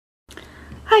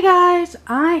Hi guys,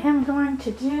 I am going to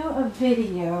do a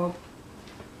video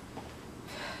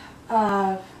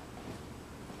of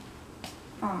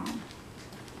I'm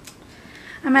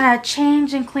going to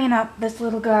change and clean up this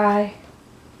little guy.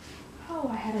 Oh,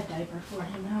 I had a diaper for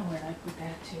him. Now where did I put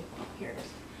that to? Oh, here it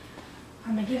is.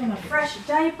 I'm going to give him a fresh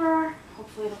diaper.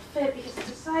 Hopefully it'll fit because it's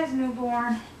a size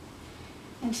newborn.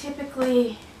 And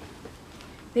typically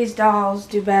these dolls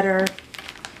do better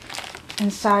in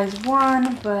size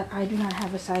 1, but I do not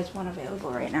have a size 1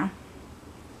 available right now.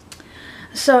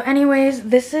 So anyways,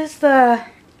 this is the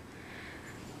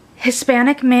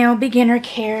Hispanic male beginner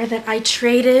care that I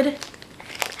traded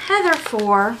Heather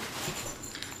for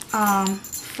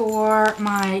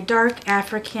my dark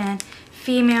African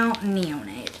female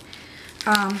neonate.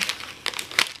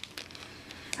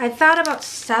 I thought about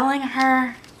selling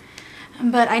her,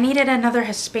 but I needed another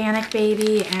Hispanic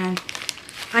baby, and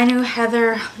I knew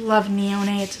Heather loved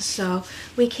neonates, so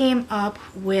we came up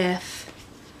with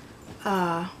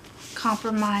the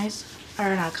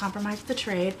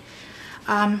trade.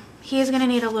 He is going to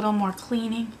need a little more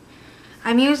cleaning.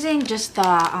 I'm using just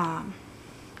the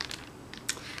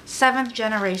 7th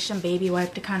generation baby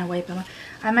wipe to kind of wipe him.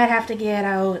 I might have to get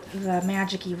out the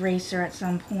magic eraser at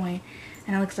some point,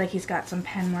 and it looks like he's got some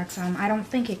pen marks on him. I don't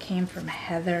think it came from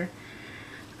Heather.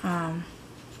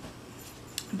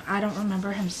 I don't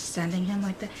remember him sending him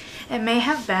like that. It may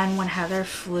have been when Heather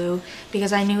flew,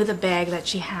 because I knew the bag that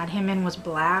she had him in was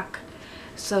black.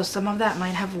 So some of that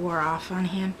might have wore off on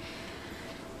him.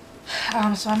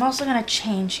 So I'm also going to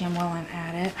change him while I'm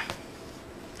at it.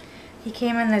 He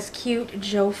came in this cute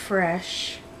Joe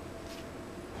Fresh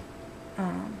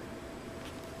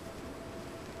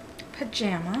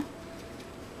pajama.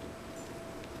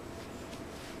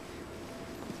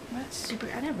 That's super.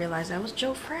 I didn't realize that was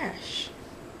Joe Fresh.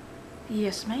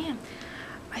 Yes, ma'am.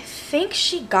 I think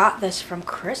she got this from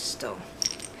Crystal,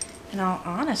 in all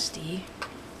honesty.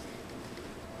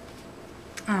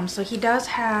 So he does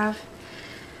have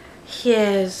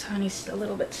his, and he's a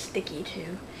little bit sticky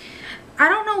too. I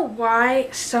don't know why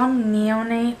some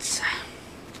neonates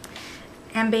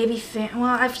and baby think,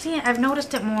 well, I've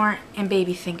noticed it more in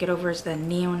baby think it overs than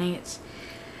neonates.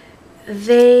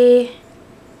 They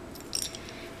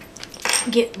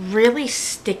get really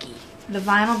sticky. The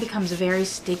vinyl becomes very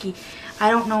sticky.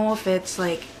 I don't know if it's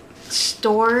like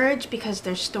storage because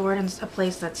they're stored in a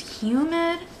place that's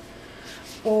humid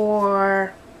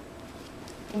or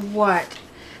what.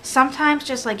 Sometimes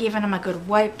just like giving them a good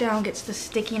wipe down gets the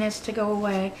stickiness to go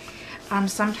away.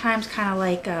 Sometimes kind of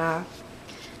like a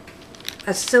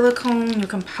silicone, you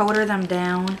can powder them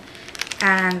down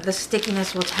and the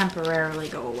stickiness will temporarily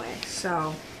go away.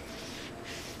 So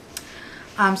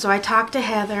I talked to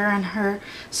Heather, and her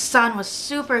son was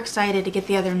super excited to get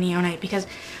the other neonate because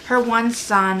her one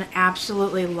son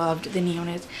absolutely loved the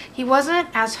neonates. He wasn't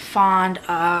as fond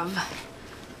of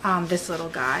this little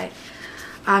guy.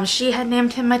 She had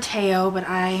named him Mateo, but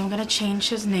I am going to change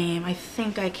his name. I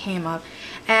think I came up.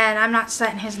 And I'm not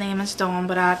setting his name in stone,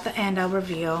 but at the end I'll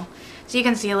reveal. So you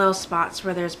can see a little spots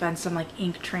where there's been some like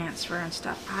ink transfer and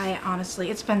stuff. I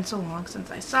honestly, it's been so long since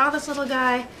I saw this little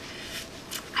guy.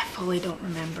 I fully don't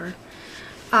remember.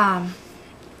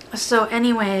 So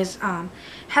anyways,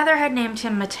 Heather had named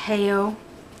him Mateo,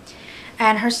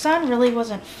 and her son really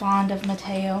wasn't fond of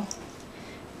Mateo,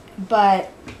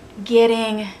 but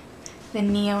getting the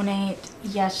neonate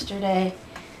yesterday,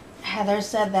 Heather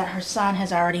said that her son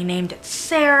has already named it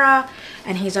Sarah,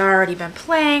 and he's already been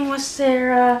playing with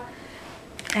Sarah,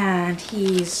 and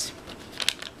he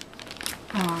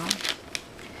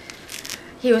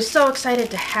was so excited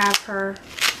to have her.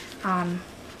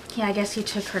 Yeah, I guess he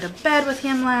took her to bed with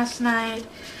him last night.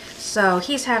 So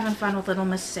he's having fun with little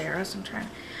Miss Sarah. So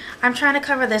I'm trying to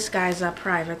cover this guy's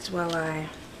privates while I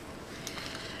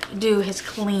do his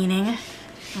cleaning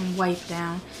and wipe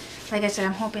down. Like I said,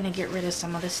 I'm hoping to get rid of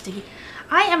some of the sticky.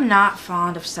 I am not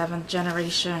fond of 7th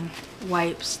generation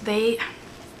wipes. They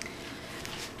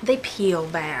peel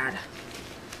bad.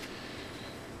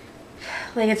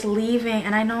 Like it's leaving,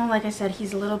 and I know, like I said,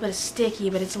 he's a little bit sticky,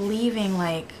 but it's leaving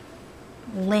like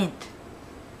lint,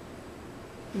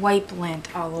 wipe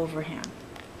lint all over him.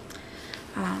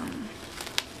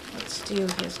 Let's do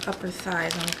his upper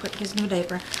thighs. I'm going to put his new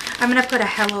diaper. I'm going to put a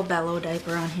Hello Bello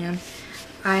diaper on him.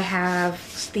 I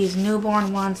have these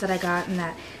newborn ones that I got in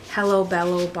that Hello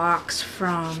Bello box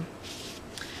from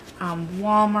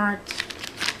Walmart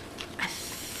a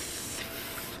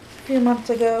few months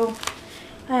ago.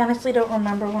 I honestly don't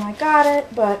remember when I got it,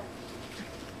 but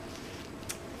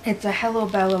it's a Hello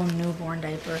Bello newborn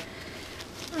diaper,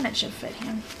 and it should fit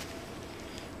him.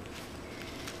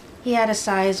 He had a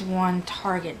size 1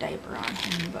 Target diaper on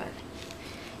him, but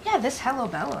yeah, this Hello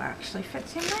Bello actually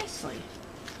fits him nicely.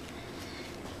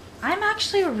 I'm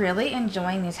actually really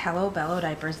enjoying these Hello Bello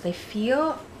diapers. They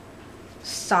feel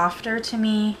softer to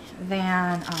me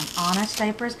than Honest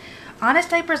diapers. Honest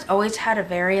diapers always had a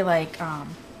very like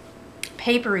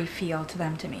papery feel to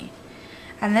them to me.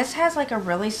 And this has like a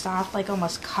really soft, like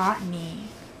almost cottony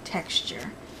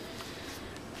texture.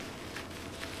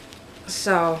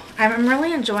 So I'm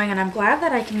really enjoying it. I'm glad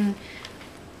that I can,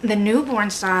 the newborn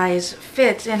size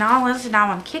fits. And all this, now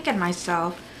I'm kicking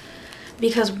myself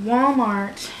because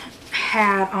Walmart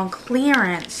had on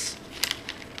clearance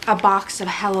a box of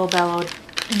Hello Bello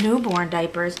newborn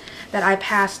diapers that I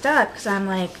passed up because I'm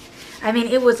like, I mean,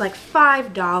 it was like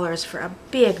 $5 for a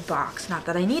big box. Not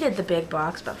that I needed the big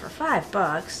box, but for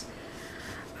 $5.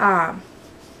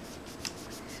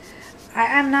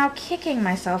 I'm now kicking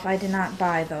myself I did not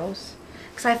buy those.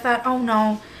 Because I thought, oh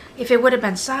no, if it would have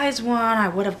been size 1, I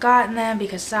would have gotten them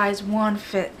because size 1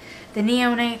 fit the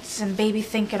neonates, and baby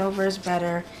think it over is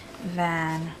better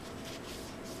than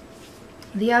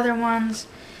the other ones.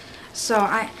 So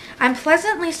I'm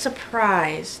pleasantly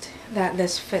surprised that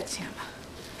this fits him.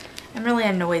 I'm really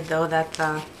annoyed though that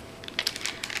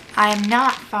I'm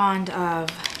not fond of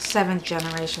 7th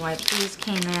generation wipes. These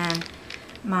came in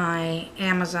my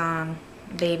Amazon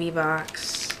baby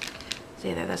box. It's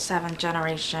either the 7th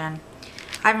generation.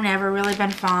 I've never really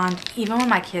been fond, even when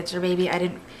my kids are baby,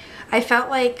 I felt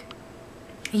like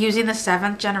using the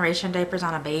 7th generation diapers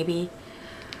on a baby.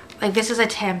 Like this is a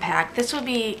 10-pack. This would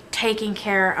be taking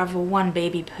care of one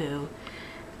baby poo.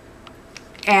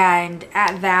 And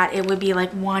at that, it would be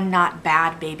like one not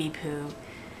bad baby poo.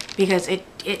 Because it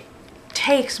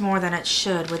takes more than it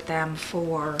should with them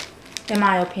for, in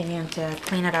my opinion, to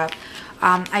clean it up.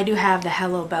 I do have the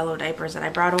Hello Bello diapers that I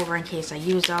brought over in case I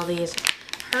used all these.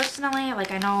 Personally,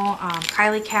 like I know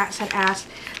Kylie Katz had asked,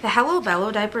 the Hello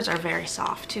Bello diapers are very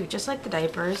soft too, just like the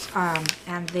diapers.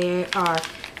 And they are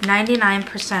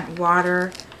 99%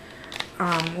 water,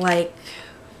 like,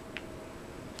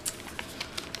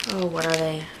 oh, what are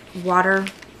they? Water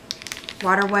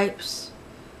wipes.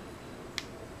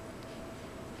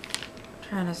 I'm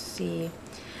trying to see.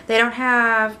 They don't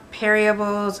have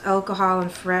permeables, alcohol,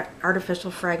 and artificial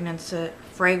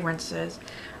fragrances.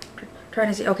 Trying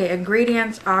to see. Okay,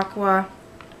 ingredients: aqua,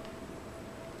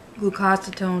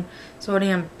 glucositone,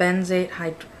 sodium benzoate,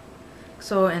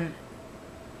 hydroxyl, and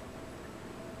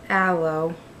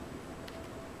aloe.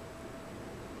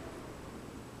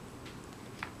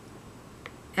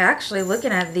 Actually,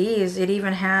 looking at these, it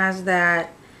even has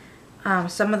that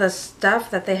some of the stuff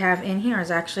that they have in here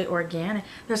is actually organic.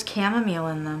 There's chamomile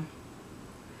in them.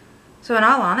 So in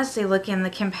all honesty,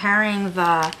 comparing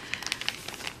the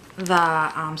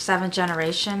 7th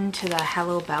generation to the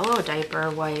Hello Bello diaper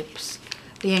wipes,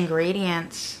 the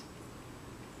ingredients,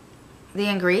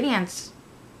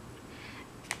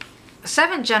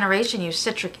 7th generation used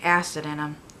citric acid in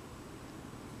them,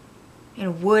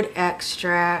 and wood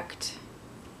extract.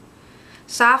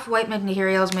 Soft white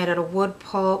materials made out of wood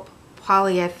pulp,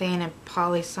 polyethylene, and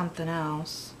poly something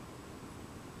else.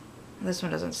 This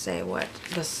one doesn't say what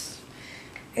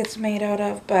it's made out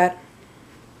of, but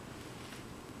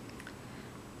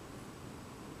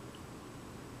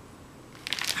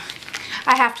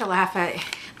I have to laugh at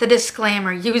the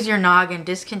disclaimer. Use your noggin.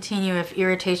 Discontinue if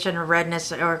irritation or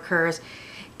redness occurs.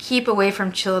 Keep away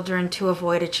from children to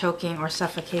avoid a choking or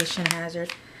suffocation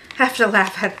hazard. I have to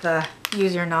laugh at the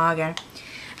use your noggin.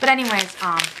 But anyways,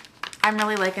 I'm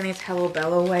really liking these Hello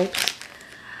Bello wipes.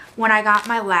 When I got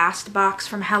my last box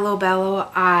from Hello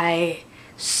Bello, I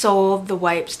sold the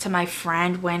wipes to my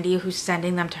friend Wendy, who's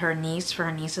sending them to her niece for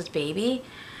her niece's baby.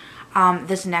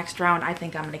 This next round, I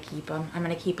think I'm going to keep them. I'm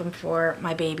going to keep them for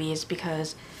my babies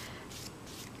because,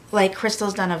 like,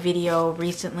 Crystal's done a video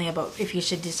recently about if you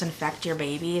should disinfect your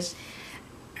babies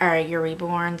or your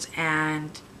reborns,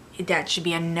 and that should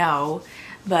be a no.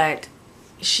 But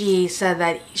she said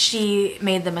that she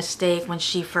made the mistake when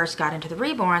she first got into the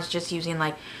reborns just using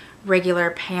like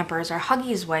regular Pampers or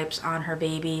Huggies wipes on her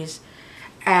babies,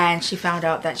 and she found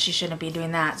out that she shouldn't be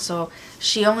doing that. So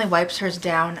she only wipes hers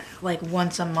down like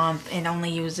once a month and only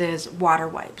uses water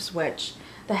wipes, which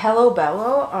the Hello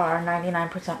Bello are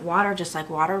 99% water, just like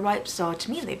water wipes, so to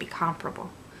me they'd be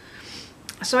comparable.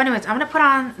 So anyways, I'm going to put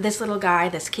on this little guy,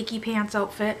 this Kiki Pants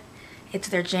outfit. It's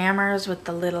their jammers with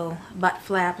the little butt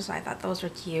flaps. I thought those were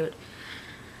cute.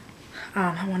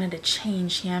 I wanted to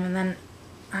change him, and then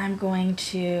I'm going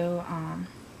to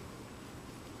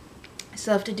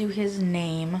still have to do his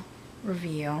name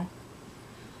reveal.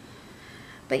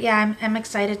 But yeah, I'm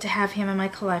excited to have him in my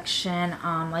collection.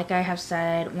 Like I have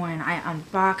said, when I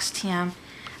unboxed him,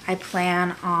 I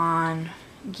plan on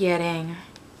getting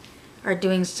are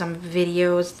doing some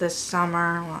videos this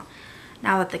summer. Well,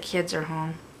 now that the kids are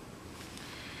home.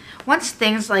 Once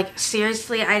things like,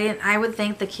 seriously, I would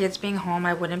think the kids being home,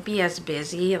 I wouldn't be as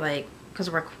busy, like, because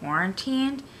we're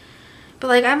quarantined. But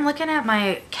like, I'm looking at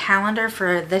my calendar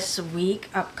for this week,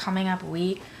 coming up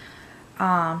week.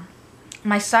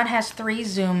 My son has 3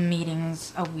 Zoom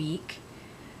meetings a week.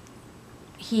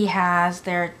 He has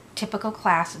their typical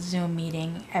class Zoom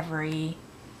meeting every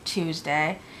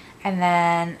Tuesday. And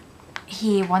then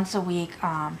he, once a week,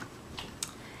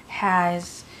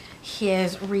 has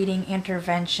his reading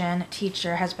intervention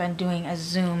teacher has been doing a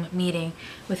Zoom meeting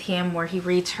with him where he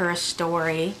reads her a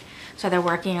story. So they're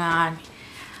working on,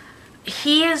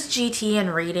 he is GT in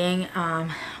reading,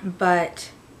 but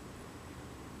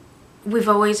we've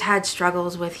always had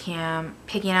struggles with him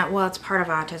picking up, well, it's part of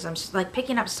autism, like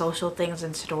picking up social things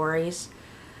and stories.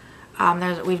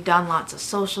 We've done lots of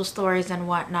social stories and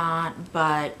whatnot,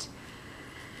 but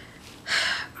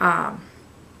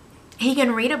he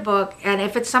can read a book, and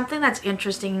if it's something that's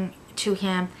interesting to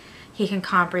him, he can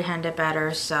comprehend it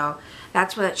better. So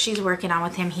that's what she's working on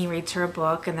with him. He reads her a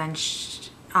book, and then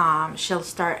she'll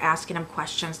start asking him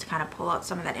questions to kind of pull out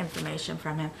some of that information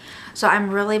from him. So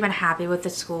I'm really been happy with the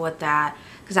school with that,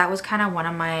 because that was kind of one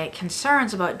of my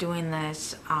concerns about doing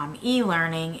this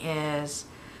e-learning, is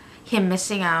him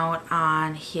missing out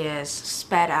on his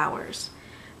SPED hours.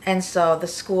 And so the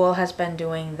school has been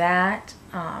doing that.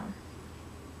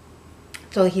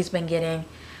 So he's been getting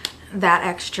that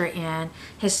extra in.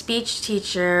 His speech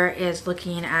teacher is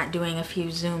looking at doing a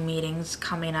few Zoom meetings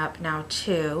coming up now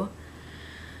too.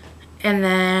 And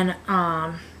then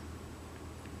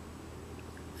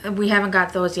we haven't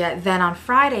got those yet. Then on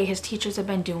Friday, his teachers have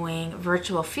been doing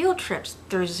virtual field trips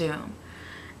through Zoom.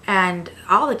 And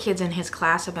all the kids in his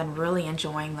class have been really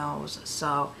enjoying those.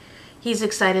 So he's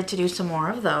excited to do some more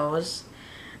of those.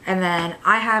 And then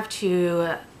I have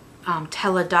to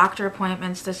tele-doctor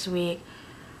appointments this week.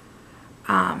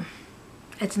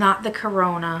 It's not the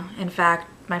corona. In fact,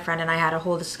 my friend and I had a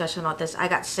whole discussion about this. I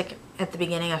got sick at the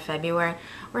beginning of February.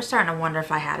 We're starting to wonder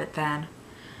if I had it then.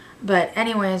 But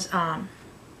anyways,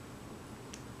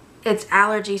 it's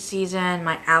allergy season.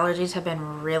 My allergies have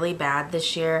been really bad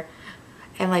this year.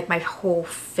 And like my whole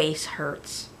face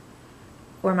hurts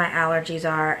where my allergies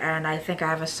are. And I think I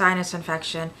have a sinus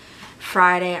infection.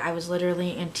 Friday, I was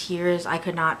literally in tears. I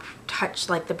could not touch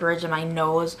like the bridge of my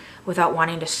nose without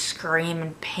wanting to scream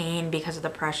in pain because of the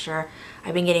pressure.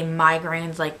 I've been getting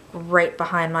migraines like right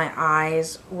behind my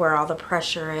eyes where all the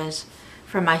pressure is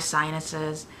from my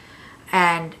sinuses.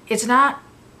 And it's not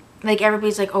like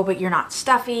everybody's like, oh, but you're not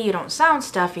stuffy. You don't sound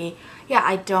stuffy. Yeah,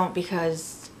 I don't,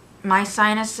 because my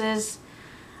sinuses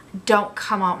don't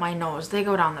come out my nose. They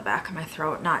go down the back of my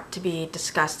throat. Not to be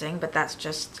disgusting, but that's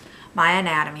just my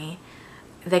anatomy.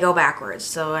 They go backwards,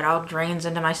 so it all drains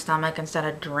into my stomach instead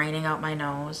of draining out my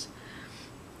nose.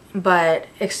 But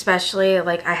especially,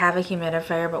 like, I have a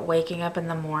humidifier, but waking up in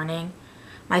the morning,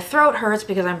 my throat hurts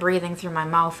because I'm breathing through my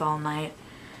mouth all night.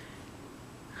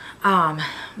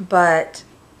 But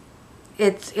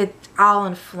it's all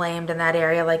inflamed in that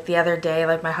area. Like the other day,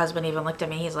 like my husband even looked at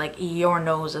me, he's like, your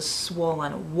nose is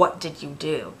swollen. What did you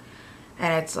do?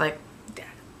 And it's like,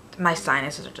 my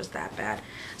sinuses are just that bad.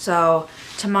 So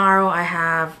tomorrow I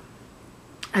have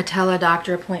a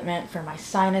tele-doctor appointment for my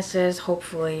sinuses.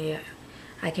 Hopefully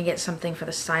I can get something for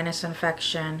the sinus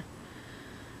infection.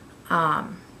 But,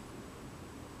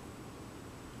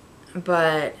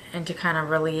 and to kind of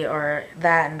relieve, or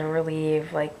that, and to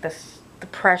relieve like the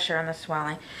pressure and the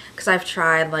swelling. Because I've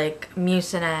tried like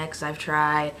Mucinex, I've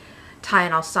tried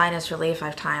Tylenol sinus relief,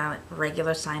 I've tried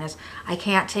regular sinus. I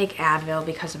can't take Advil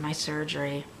because of my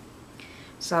surgery.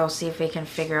 So see if we can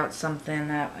figure out something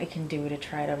that I can do to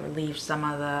try to relieve some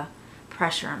of the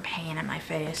pressure and pain in my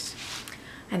face.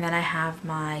 And then I have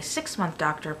my 6-month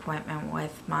doctor appointment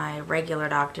with my regular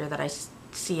doctor that I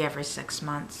see every 6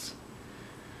 months.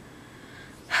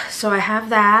 So I have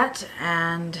that,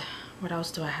 and what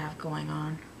else do I have going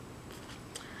on?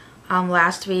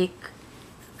 Last week,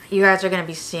 you guys are going to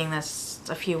be seeing this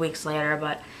a few weeks later,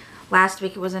 but last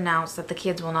week it was announced that the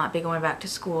kids will not be going back to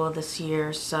school this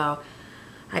year. So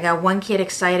I got one kid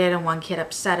excited and one kid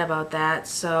upset about that.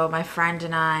 So my friend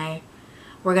and I,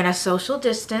 we're going to social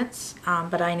distance,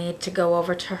 but I need to go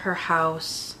over to her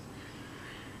house.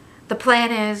 The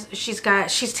plan is she's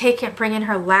bringing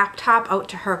her laptop out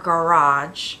to her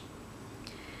garage.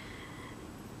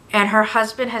 And her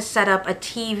husband has set up a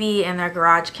TV in their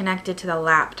garage connected to the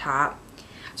laptop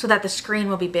so that the screen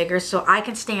will be bigger, so I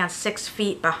can stand 6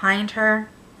 feet behind her.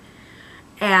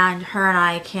 And her and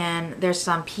I can, there's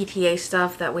some PTA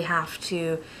stuff that we have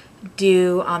to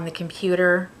do on the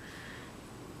computer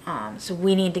So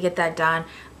we need to get that done.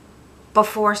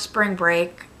 Before spring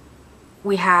break,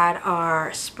 we had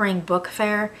our spring book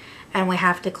fair, and we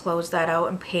have to close that out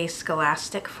and pay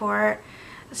Scholastic for it.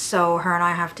 So her and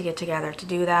I have to get together to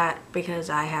do that because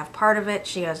I have part of it.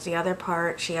 She has the other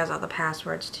part. She has all the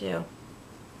passwords too.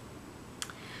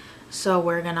 So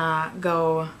we're gonna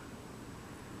go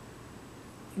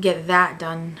get that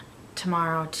done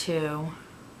tomorrow too.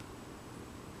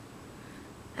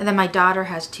 And then my daughter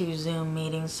has 2 Zoom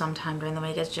meetings sometime during the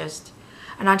week. It's just,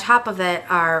 and on top of it,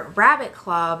 our rabbit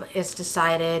club is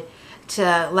decided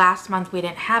to, last month we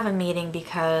didn't have a meeting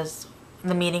because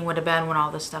the meeting would have been when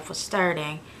all this stuff was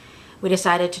starting. We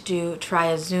decided to try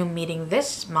a Zoom meeting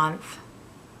this month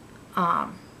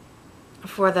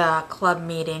for the club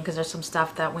meeting because there's some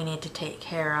stuff that we need to take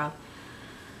care of.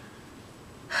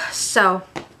 So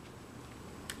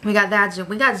we got that Zoom.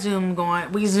 We got Zoom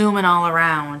going. We zooming all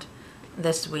around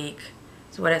this week.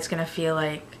 That's what it's gonna feel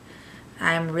like.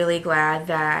 I'm really glad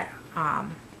that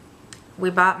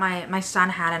we bought my son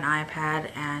had an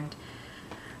iPad, and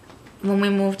when we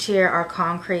moved here,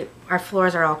 our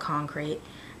floors are all concrete,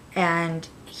 and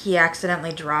he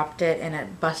accidentally dropped it and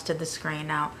it busted the screen.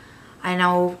 Now, I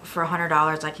know for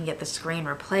 $100 I can get the screen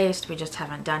replaced. We just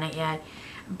haven't done it yet.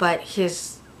 But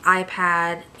his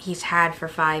iPad he's had for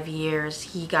 5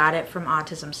 years. He got it from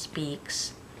Autism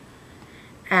Speaks,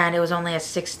 and it was only a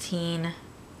 16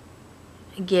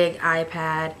 gig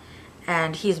iPad,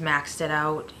 and he's maxed it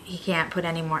out. He can't put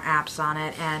any more apps on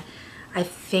it, and I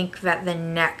think that the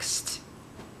next,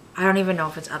 I don't even know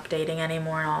if it's updating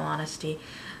anymore in all honesty.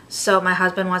 So my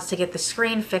husband wants to get the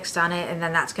screen fixed on it, and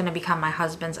then that's going to become my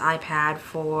husband's iPad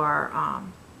for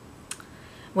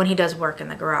when he does work in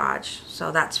the garage.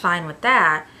 So that's fine with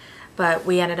that. But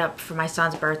we ended up, for my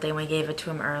son's birthday, and we gave it to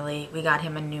him early. We got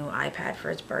him a new iPad for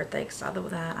his birthday because other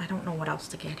than that, I don't know what else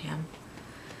to get him.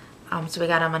 So we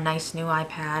got him a nice new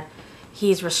iPad.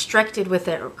 He's restricted with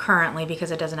it currently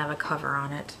because it doesn't have a cover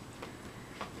on it.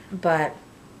 But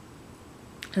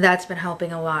that's been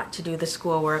helping a lot to do the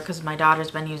schoolwork because my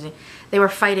daughter's been using, they were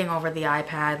fighting over the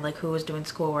iPad, like who was doing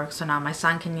schoolwork. So now my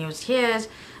son can use his,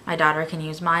 my daughter can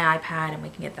use my iPad, and we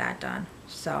can get that done.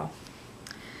 So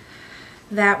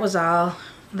that was all.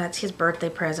 That's his birthday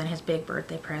present, his big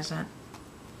birthday present.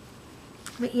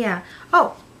 But yeah.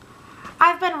 Oh,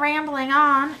 I've been rambling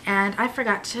on, and I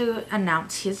forgot to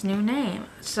announce his new name.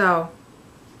 So,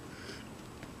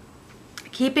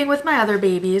 keeping with my other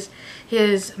babies,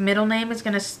 his middle name is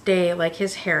going to stay like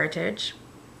his heritage.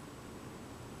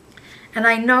 And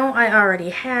I know I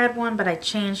already had one, but I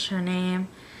changed her name.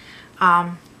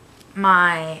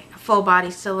 My full body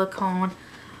Silicone,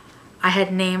 I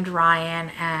had named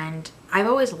Ryan, and I've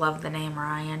always loved the name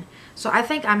Ryan. So I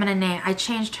think I'm going to name, I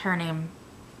changed her name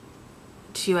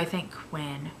to, I think,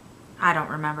 Quinn. I don't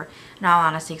remember, in all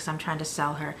honesty, because I'm trying to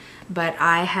sell her. But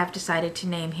I have decided to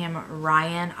name him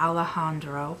Ryan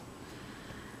Alejandro.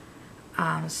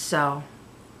 So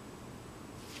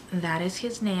that is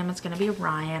his name. It's going to be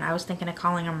Ryan. I was thinking of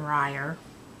calling him Ryer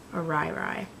or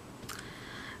Rai.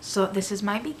 So this is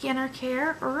my beginner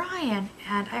care, Ryan,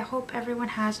 and I hope everyone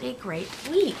has a great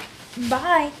week.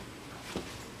 Bye.